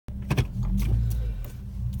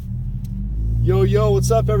Yo, yo,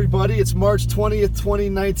 what's up, everybody? It's March 20th,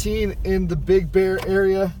 2019 in the Big Bear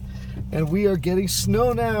area, and we are getting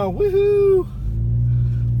snow now. Woohoo!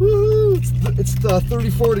 Woohoo! It's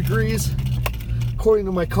 34 degrees. According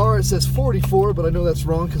to my car, it says 44, but I know that's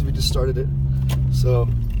wrong because we just started it. So,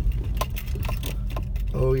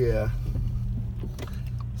 oh yeah.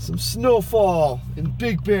 Some snowfall in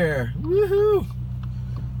Big Bear. Woohoo!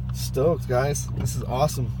 Stoked, guys. This is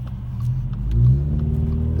awesome.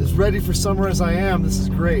 As ready for summer as I am, this is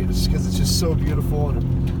great. It's because it's just so beautiful and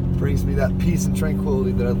it brings me that peace and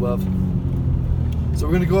tranquility that I love. So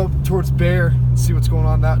we're gonna go up towards Bear and see what's going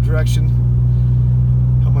on in that direction.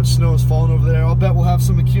 How much snow is falling over there. I'll bet we'll have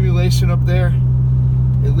some accumulation up there.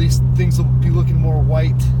 At least things will be looking more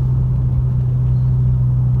white.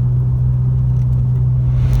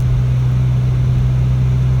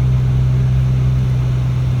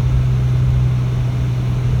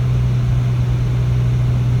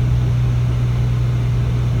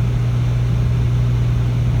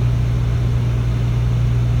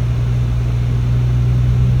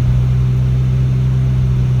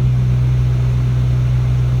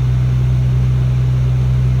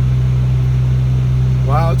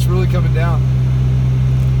 Wow, it's really coming down.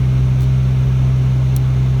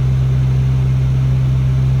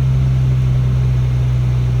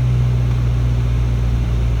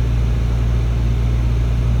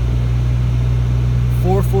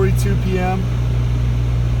 (4:42 p.m.)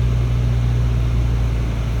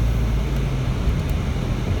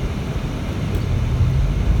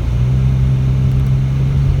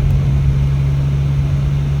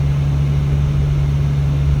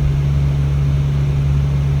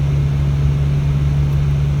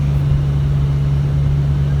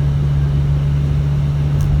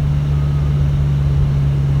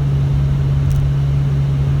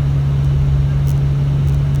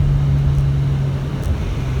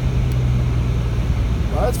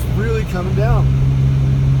 It's really coming down.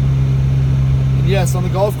 And yes, on the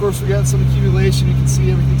golf course we're getting some accumulation. You can see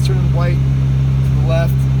everything's turning white to the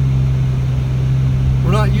left.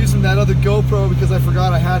 We're not using that other GoPro because I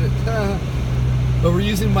forgot I had it. But we're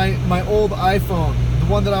using my old iPhone, the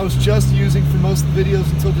one that I was just using for most of the videos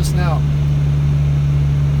until just now.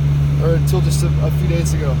 Or until just a few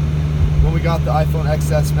days ago when we got the iPhone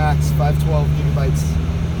XS Max 512 gigabytes.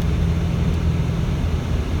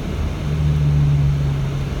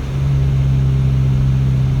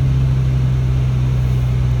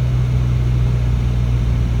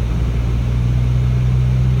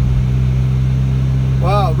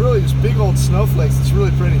 Wow, really just big old snowflakes. It's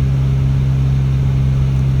really pretty.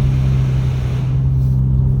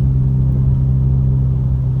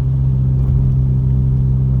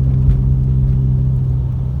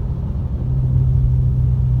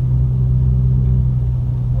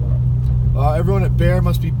 Everyone at Bear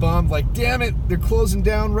must be bummed, like, damn it, they're closing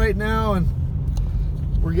down right now and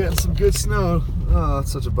we're getting some good snow. Oh,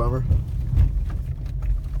 that's such a bummer.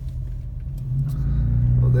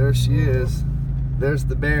 Well, there she is. There's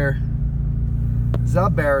the bear. The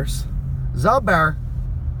bears. The bear.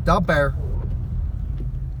 The bear.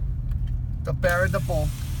 The bear and the bull.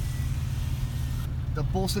 The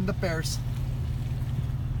bulls and the bears.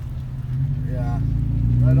 Yeah.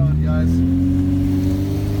 Right on, guys.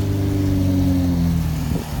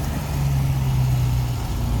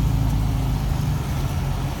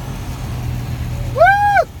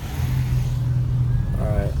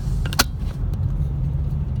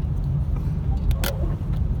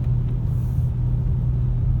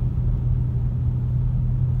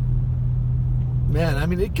 Man, I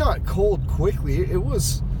mean, it got cold quickly. It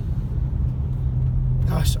was,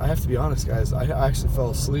 gosh, I have to be honest, guys. I actually fell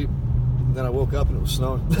asleep. And then I woke up and it was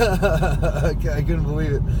snowing. I couldn't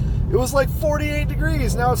believe it. It was like 48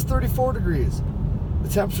 degrees. Now it's 34 degrees. The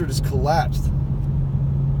temperature just collapsed.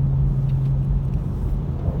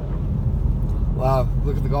 Wow,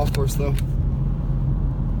 look at the golf course, though.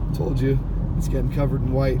 Told you, it's getting covered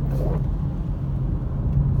in white.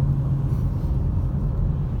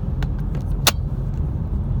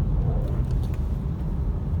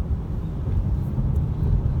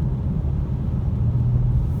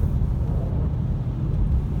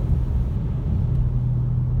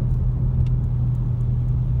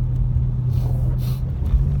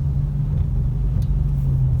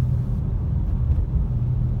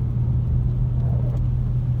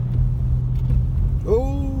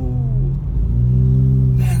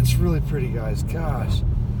 Really pretty, guys. Gosh,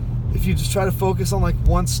 if you just try to focus on like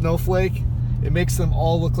one snowflake, it makes them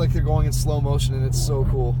all look like they're going in slow motion, and it's so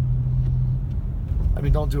cool. I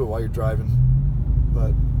mean, don't do it while you're driving,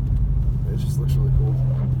 but it just looks really cool.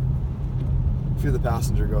 If you're the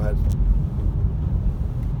passenger, go ahead.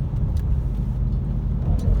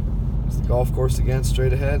 It's the golf course again,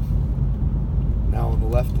 straight ahead. Now on the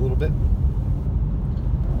left a little bit.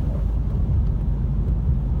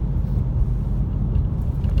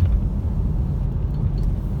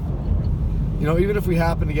 You know, even if we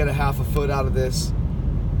happen to get a half a foot out of this,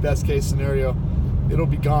 best case scenario, it'll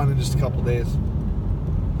be gone in just a couple days.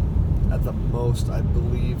 At the most, I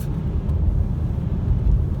believe.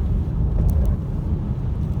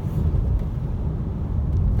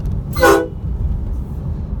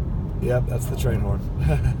 Yep, that's the train horn.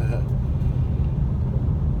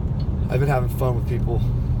 I've been having fun with people.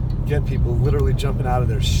 Get people literally jumping out of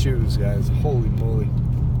their shoes, guys. Holy moly.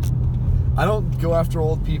 I don't go after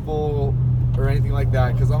old people or anything like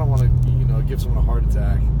that because I don't want to, you know, give someone a heart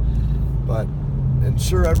attack. But, and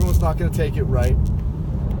sure, everyone's not going to take it right.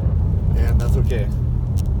 And that's okay.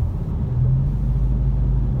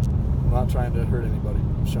 I'm not trying to hurt anybody.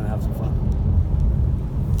 I'm just trying to have some fun.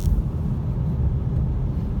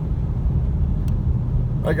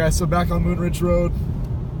 Alright guys, so back on Moon Ridge Road.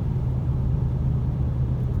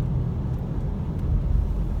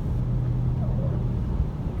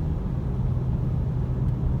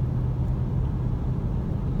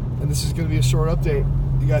 And this is going to be a short update.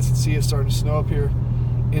 You guys can see it's starting to snow up here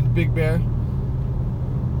in Big Bear.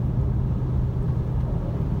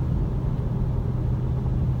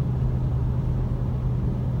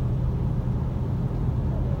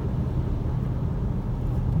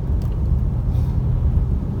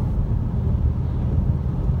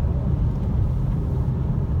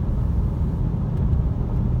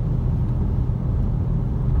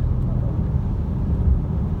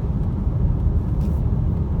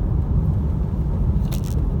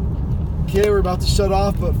 Okay, we're about to shut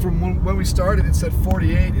off, but from when we started, it said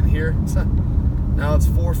 48 in here. Now it's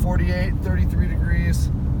 4:48, 33 degrees,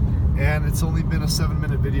 and it's only been a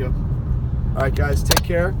 7-minute video. All right, guys, take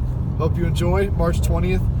care. Hope you enjoy. March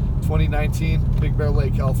 20th, 2019, Big Bear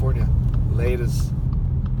Lake, California. Latest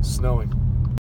snowing.